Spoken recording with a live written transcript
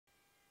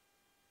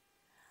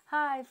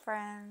Hi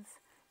friends,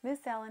 Miss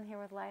Ellen here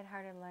with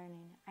Lighthearted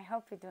Learning. I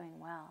hope you're doing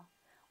well.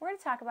 We're going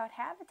to talk about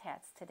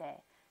habitats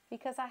today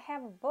because I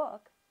have a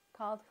book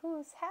called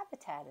Whose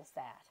Habitat Is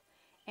That?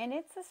 And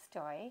it's a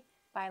story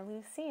by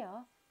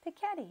Lucille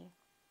Piketty.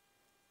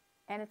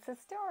 And it's a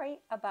story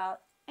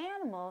about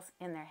animals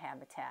in their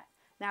habitat.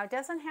 Now it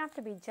doesn't have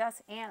to be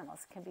just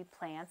animals, it can be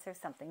plants or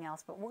something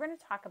else, but we're going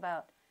to talk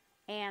about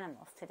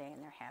animals today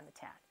in their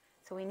habitat.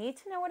 So we need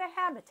to know what a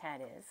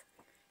habitat is.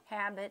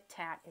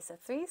 Habitat is a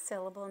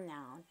three-syllable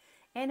noun,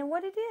 and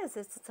what it is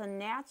it's a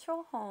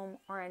natural home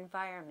or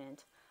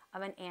environment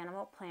of an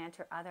animal, plant,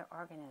 or other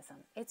organism.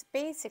 It's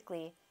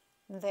basically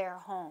their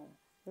home,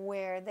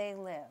 where they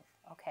live,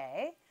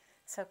 okay?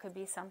 So it could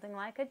be something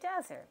like a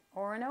desert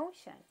or an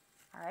ocean,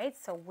 all right?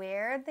 So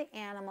where the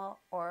animal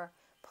or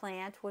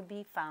plant would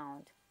be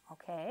found,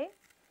 okay?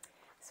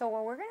 So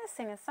we're going to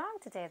sing a song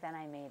today that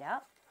I made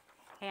up,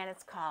 and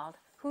it's called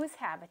Whose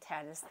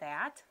Habitat Is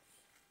That?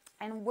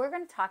 And we're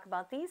going to talk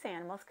about these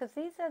animals because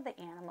these are the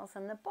animals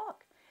in the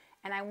book.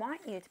 And I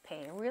want you to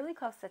pay really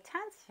close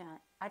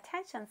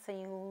attention so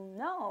you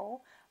know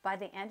by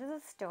the end of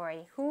the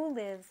story who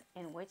lives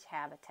in which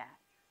habitat.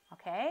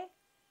 Okay?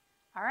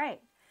 All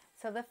right.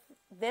 So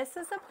this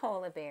is a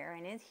polar bear,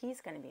 and he's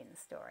going to be in the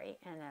story,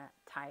 and a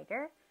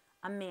tiger,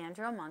 a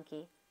mandrill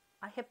monkey,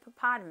 a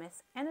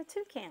hippopotamus, and a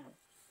toucan.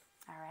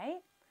 All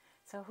right?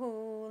 So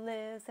who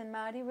lives in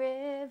muddy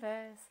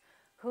rivers?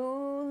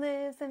 Who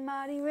lives in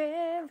muddy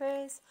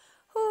rivers?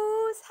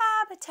 Whose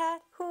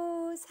habitat,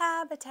 whose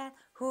habitat,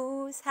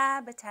 whose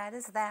habitat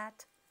is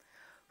that?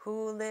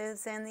 Who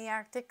lives in the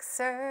Arctic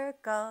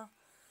Circle?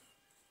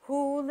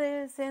 Who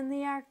lives in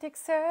the Arctic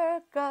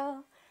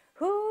Circle?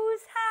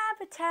 Whose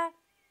habitat,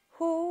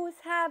 whose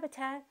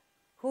habitat,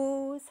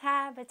 whose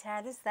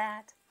habitat is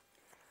that?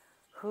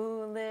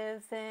 Who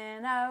lives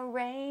in a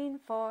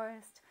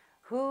rainforest?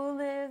 Who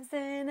lives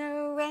in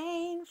a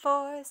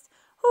rainforest?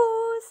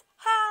 Whose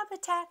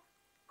habitat?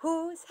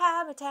 Whose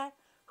habitat?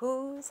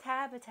 Whose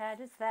habitat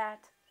is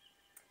that?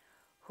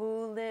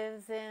 Who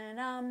lives in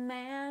a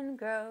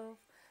mangrove?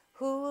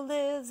 Who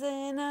lives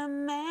in a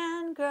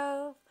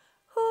mangrove?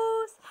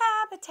 Whose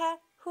habitat?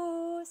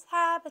 Whose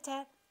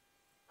habitat?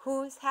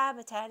 Whose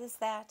habitat is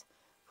that?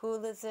 Who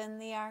lives in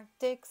the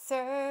Arctic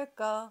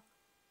Circle?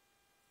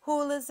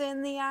 Who lives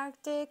in the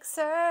Arctic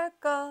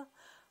Circle?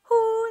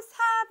 Whose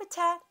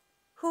habitat?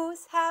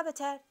 Whose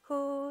habitat?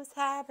 Whose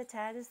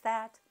habitat is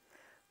that?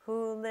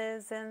 Who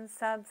lives in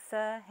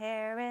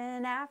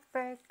sub-Saharan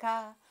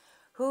Africa?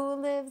 Who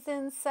lives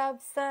in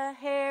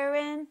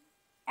sub-Saharan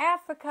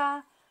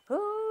Africa?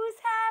 Whose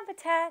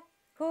habitat?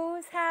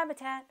 Whose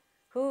habitat?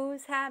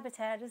 Whose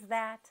habitat is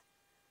that?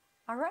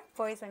 All right,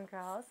 boys and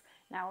girls,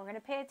 now we're going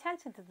to pay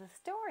attention to the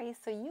story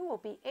so you will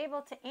be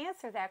able to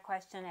answer that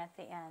question at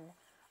the end.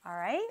 All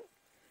right?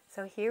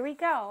 So here we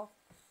go.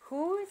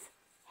 Whose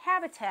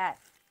habitat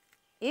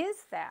is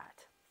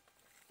that?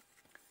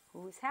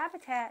 Whose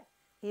habitat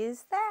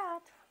is that?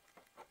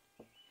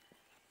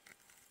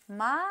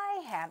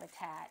 My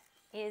habitat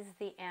is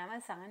the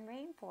Amazon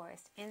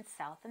rainforest in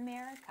South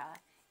America.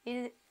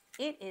 It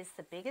is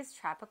the biggest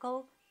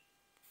tropical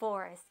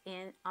forest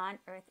on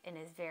Earth and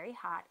is very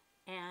hot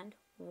and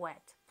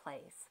wet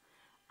place.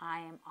 I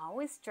am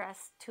always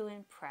dressed to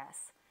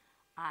impress.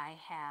 I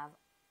have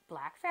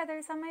black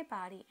feathers on my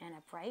body and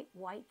a bright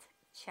white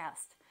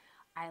chest.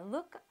 I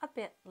look a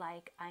bit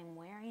like I'm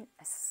wearing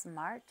a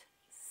smart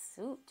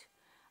suit.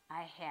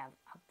 I have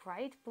a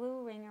bright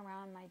blue ring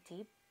around my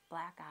deep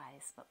black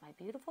eyes, but my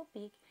beautiful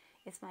beak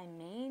is my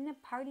main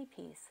party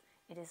piece.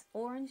 It is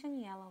orange and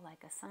yellow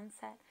like a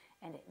sunset,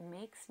 and it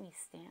makes me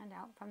stand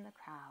out from the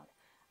crowd.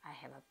 I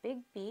have a big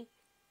beak,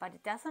 but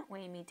it doesn't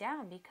weigh me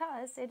down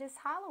because it is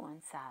hollow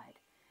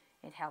inside.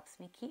 It helps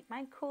me keep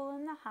my cool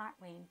in the hot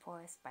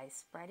rainforest by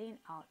spreading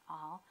out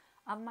all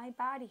of my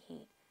body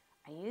heat.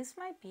 I use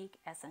my beak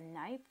as a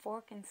knife,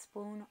 fork, and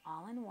spoon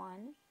all in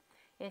one.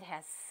 It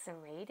has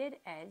serrated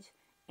edge,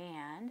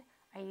 and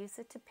I use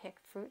it to pick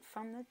fruit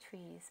from the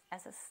trees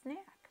as a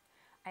snack.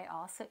 I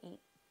also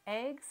eat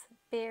eggs,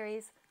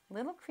 berries,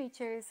 little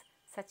creatures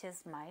such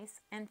as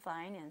mice and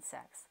flying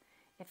insects,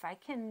 if I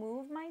can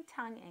move my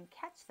tongue and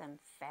catch them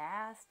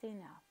fast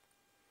enough.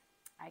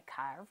 I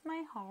carve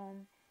my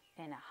home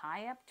in a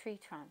high-up tree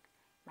trunk.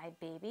 My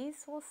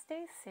babies will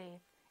stay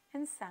safe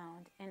and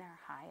sound in our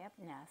high-up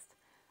nest.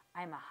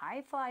 I'm a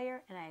high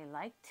flyer, and I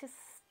like to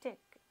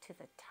stick to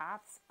the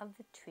tops of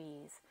the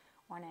trees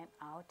when I'm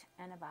out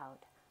and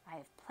about. I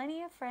have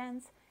plenty of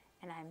friends,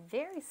 and I'm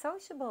very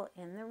sociable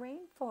in the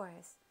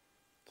rainforest.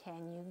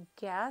 Can you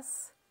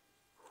guess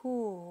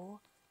who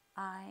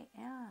I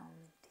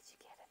am? Did you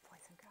get it,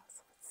 boys and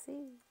girls? Let's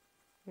see.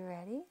 You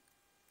ready?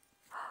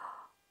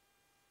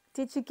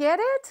 Did you get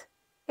it?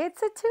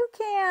 It's a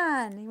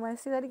toucan. You want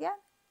to see that again?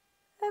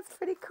 That's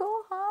pretty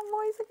cool, huh,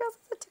 boys and girls?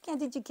 It's a toucan.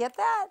 Did you get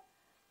that?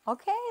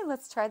 Okay,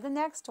 let's try the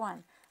next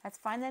one. Let's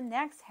find the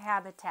next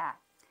habitat.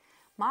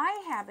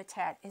 My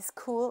habitat is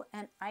cool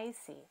and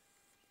icy,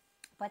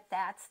 but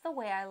that's the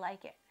way I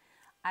like it.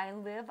 I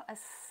live a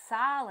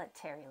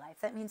solitary life.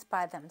 That means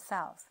by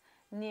themselves.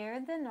 near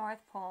the North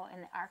Pole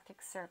in the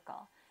Arctic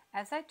Circle.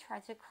 As I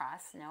trudge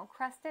across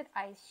snow-crusted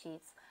ice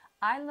sheets,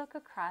 I look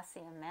across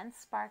the immense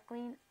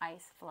sparkling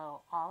ice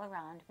floe all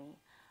around me.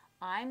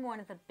 I'm one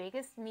of the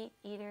biggest meat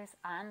eaters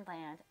on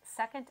land,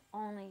 second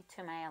only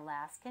to my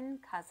Alaskan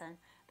cousin,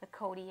 the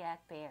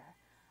Kodiak bear.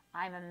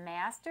 I'm a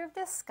master of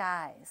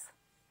disguise.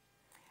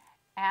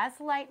 As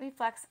light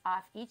reflects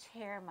off each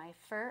hair, my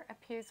fur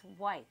appears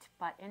white,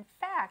 but in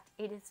fact,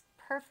 it is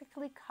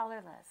perfectly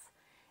colorless.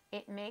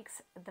 It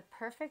makes the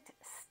perfect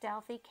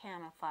stealthy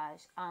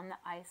camouflage on the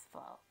ice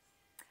floe.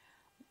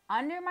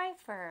 Under my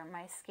fur,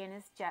 my skin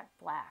is jet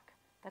black.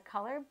 The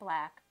color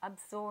black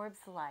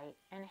absorbs light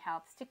and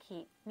helps to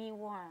keep me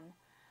warm.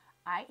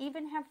 I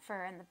even have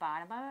fur in the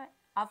bottom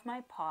of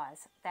my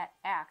paws that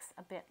acts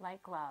a bit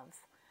like gloves.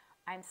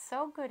 I'm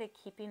so good at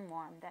keeping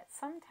warm that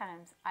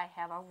sometimes I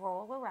have a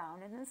roll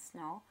around in the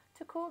snow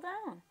to cool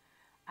down.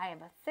 I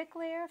have a thick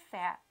layer of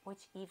fat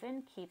which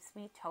even keeps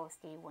me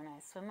toasty when I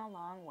swim a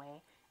long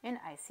way in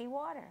icy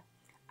water.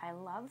 I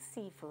love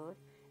seafood,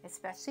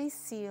 especially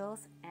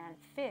seals and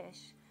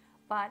fish,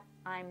 but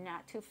I'm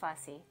not too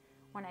fussy.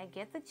 When I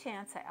get the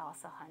chance, I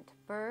also hunt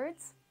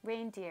birds,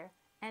 reindeer,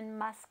 and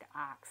musk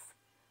ox.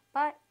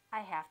 But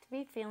I have to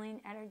be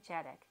feeling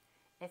energetic.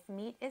 If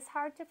meat is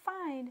hard to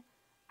find,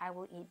 I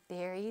will eat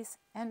berries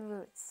and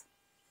roots.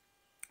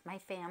 My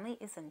family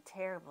is in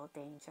terrible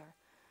danger.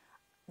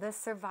 The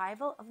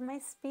survival of my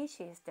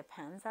species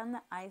depends on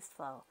the ice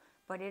floe,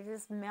 but it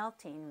is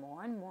melting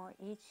more and more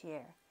each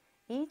year.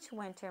 Each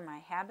winter, my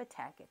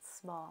habitat gets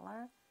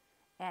smaller,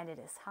 and it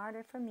is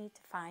harder for me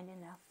to find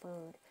enough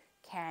food.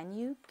 Can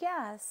you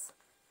guess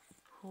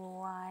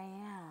who I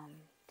am?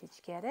 Did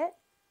you get it?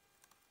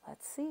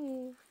 Let's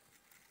see.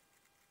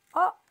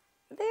 Oh,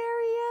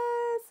 there he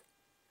is.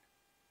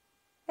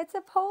 It's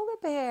a polar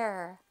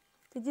bear.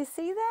 Did you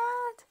see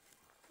that?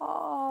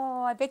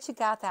 Oh, I bet you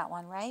got that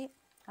one, right?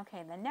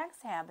 Okay, the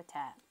next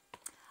habitat.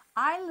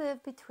 I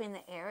live between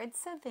the arid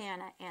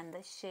savanna and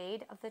the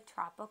shade of the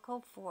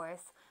tropical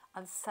forests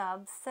of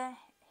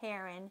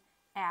sub-Saharan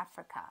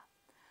Africa.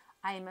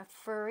 I am a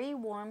furry,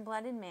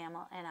 warm-blooded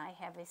mammal, and I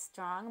have a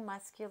strong,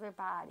 muscular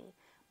body.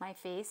 My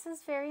face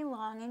is very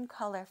long and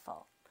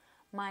colorful.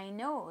 My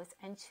nose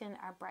and chin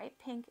are bright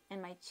pink,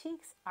 and my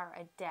cheeks are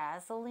a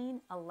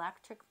dazzling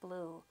electric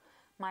blue.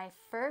 My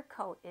fur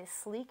coat is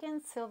sleek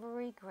and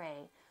silvery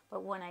gray,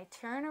 but when I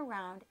turn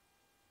around,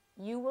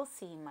 you will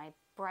see my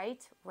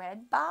bright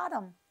red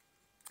bottom.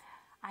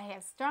 I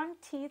have strong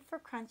teeth for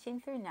crunching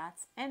through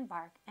nuts and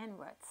bark and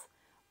roots,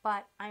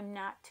 but I'm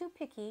not too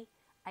picky.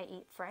 I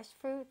eat fresh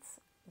fruits,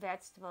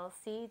 vegetables,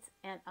 seeds,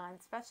 and on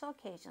special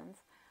occasions,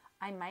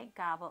 I might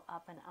gobble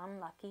up an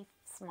unlucky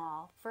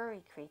small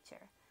furry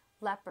creature.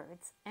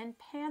 Leopards and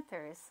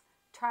panthers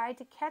try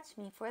to catch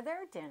me for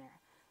their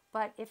dinner,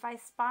 but if I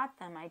spot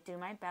them, I do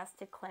my best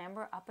to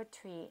clamber up a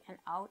tree and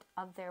out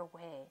of their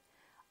way.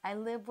 I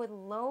live with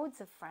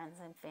loads of friends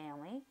and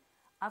family.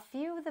 A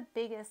few of the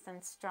biggest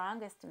and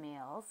strongest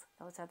males,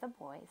 those are the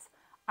boys,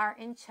 are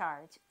in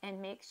charge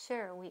and make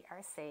sure we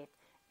are safe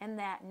and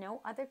that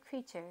no other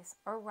creatures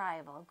or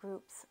rival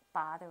groups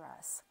bother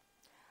us.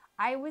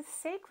 I was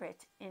sacred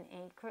in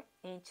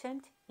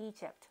ancient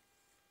Egypt.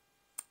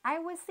 I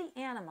was the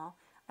animal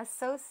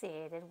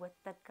associated with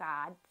the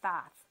god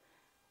Thoth,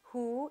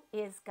 who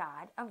is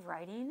god of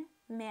writing,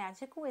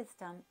 magic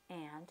wisdom,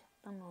 and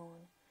the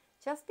moon.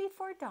 Just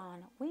before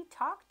dawn, we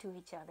talked to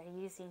each other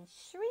using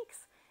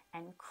shrieks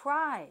and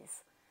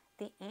cries.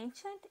 The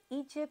ancient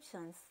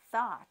Egyptians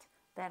thought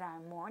that our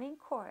morning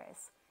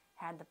chorus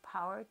had the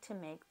power to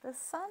make the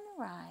sun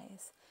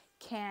rise.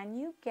 Can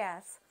you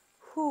guess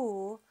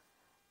who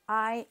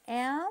I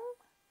am?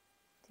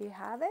 Do you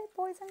have it,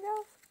 boys and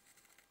girls?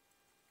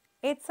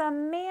 It's a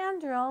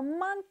mandrill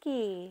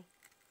monkey.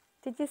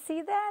 Did you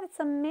see that? It's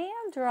a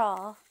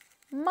mandrill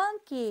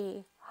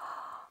monkey.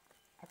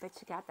 I bet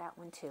you got that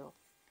one too.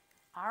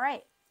 All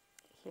right,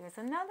 here's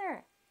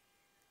another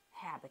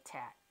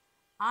habitat.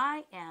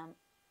 I am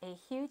a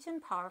huge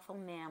and powerful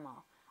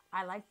mammal.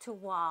 I like to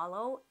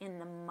wallow in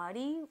the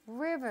muddy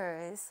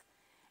rivers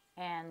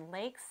and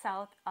lakes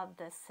south of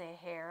the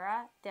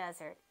Sahara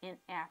Desert in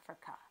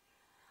Africa.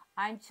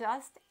 I'm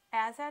just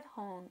as at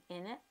home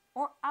in it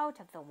or out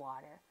of the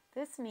water.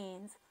 This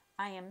means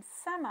I am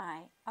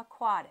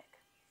semi-aquatic.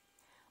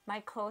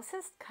 My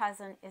closest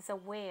cousin is a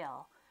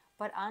whale,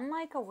 but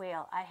unlike a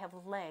whale, I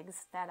have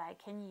legs that I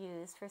can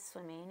use for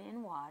swimming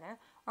in water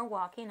or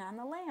walking on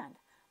the land.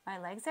 My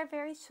legs are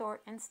very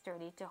short and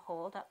sturdy to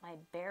hold up my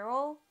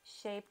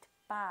barrel-shaped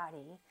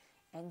body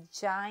and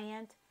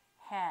giant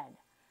head.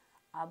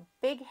 A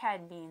big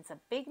head means a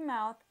big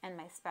mouth, and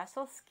my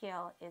special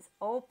skill is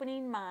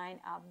opening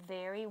mine up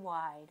very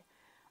wide.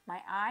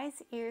 My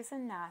eyes, ears,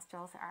 and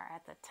nostrils are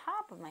at the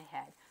top of my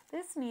head.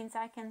 This means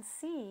I can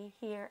see,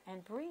 hear,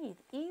 and breathe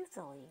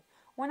easily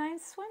when I'm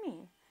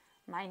swimming.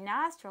 My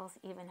nostrils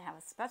even have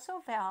a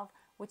special valve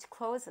which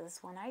closes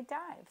when I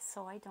dive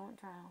so I don't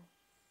drown.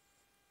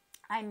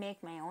 I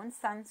make my own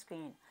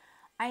sunscreen.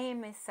 I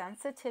am a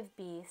sensitive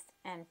beast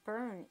and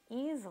burn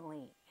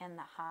easily in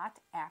the hot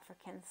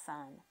African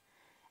sun.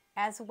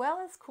 As well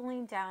as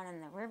cooling down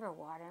in the river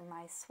water,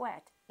 my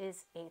sweat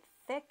is a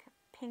thick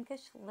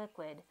pinkish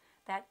liquid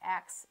that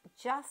acts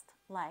just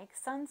like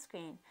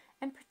sunscreen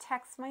and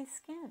protects my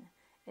skin.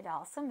 It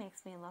also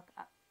makes me look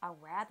a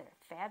rather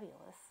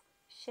fabulous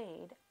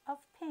shade of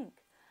pink.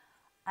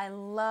 I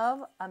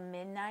love a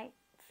midnight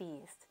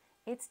feast.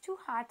 It's too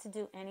hot to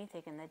do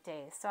anything in the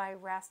day, so I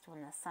rest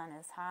when the sun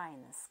is high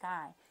in the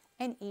sky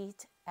and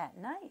eat at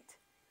night.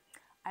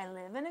 I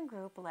live in a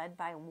group led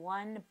by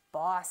one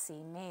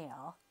bossy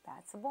male.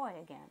 That's a boy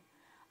again.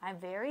 I'm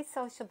very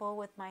sociable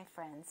with my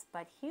friends,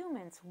 but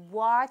humans,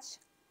 watch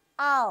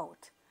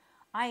out.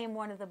 I am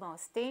one of the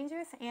most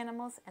dangerous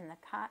animals on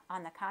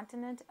the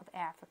continent of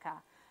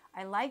Africa.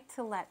 I like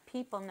to let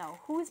people know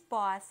who's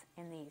boss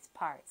in these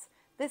parts.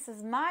 This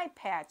is my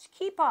patch.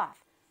 Keep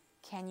off.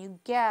 Can you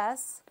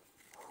guess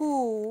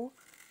who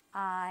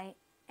I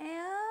am?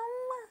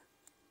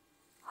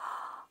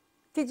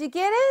 Did you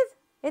get it?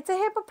 It's a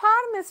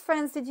hippopotamus,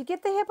 friends. Did you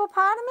get the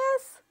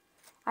hippopotamus?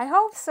 I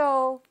hope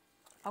so.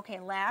 Okay,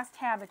 last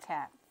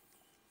habitat.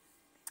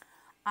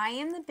 I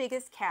am the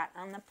biggest cat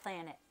on the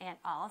planet and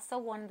also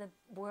one of the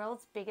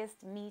world's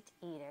biggest meat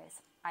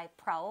eaters. I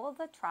prowl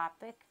the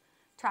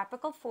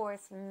tropical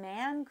forest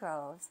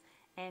mangroves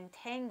and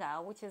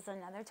taiga, which is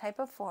another type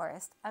of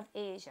forest of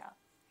Asia.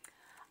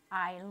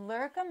 I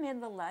lurk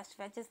amid the lush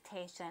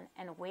vegetation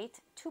and wait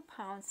to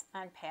pounce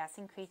on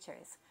passing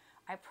creatures.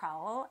 I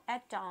prowl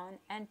at dawn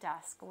and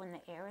dusk when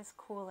the air is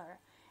cooler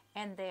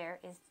and there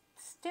is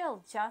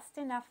still just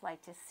enough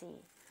light to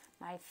see.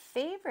 My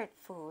favorite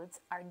foods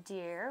are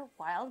deer,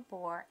 wild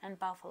boar, and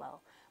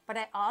buffalo, but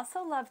I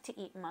also love to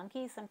eat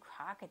monkeys and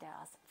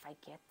crocodiles if I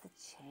get the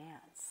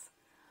chance.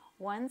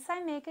 Once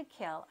I make a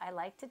kill, I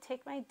like to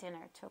take my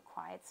dinner to a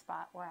quiet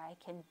spot where I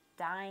can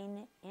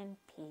dine in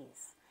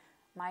peace.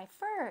 My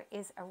fur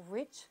is a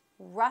rich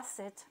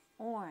russet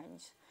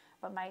orange,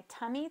 but my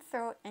tummy,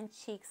 throat, and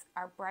cheeks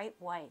are bright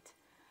white.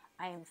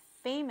 I am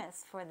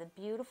famous for the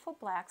beautiful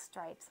black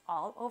stripes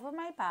all over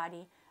my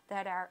body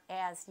that are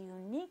as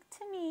unique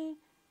to me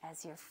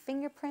as your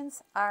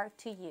fingerprints are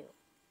to you.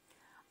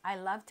 I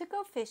love to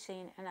go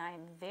fishing and I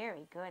am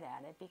very good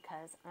at it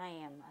because I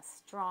am a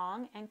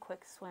strong and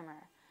quick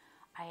swimmer.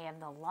 I have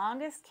the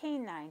longest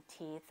canine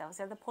teeth, those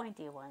are the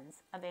pointy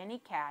ones, of any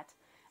cat,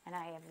 and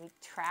I have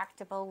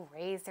retractable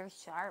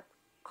razor-sharp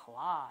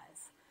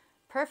claws.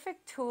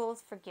 Perfect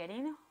tools for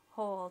getting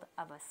hold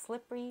of a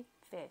slippery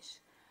fish.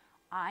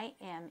 I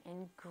am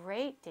in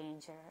great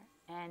danger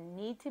and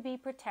need to be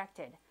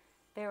protected.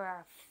 There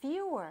are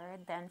fewer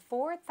than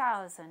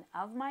 4,000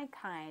 of my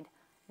kind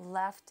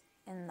left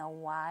in the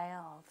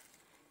wild.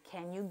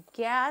 Can you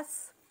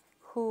guess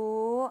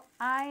who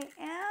I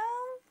am?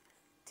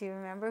 Do you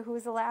remember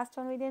who's the last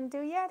one we didn't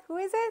do yet? Who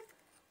is it?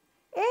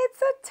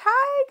 It's a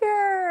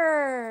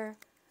tiger.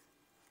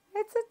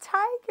 It's a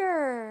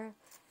tiger.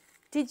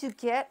 Did you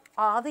get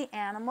all the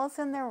animals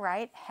in their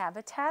right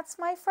habitats,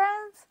 my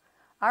friends?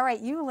 All right,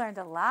 you learned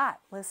a lot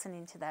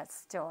listening to that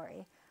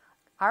story.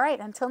 All right,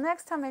 until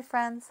next time, my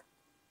friends.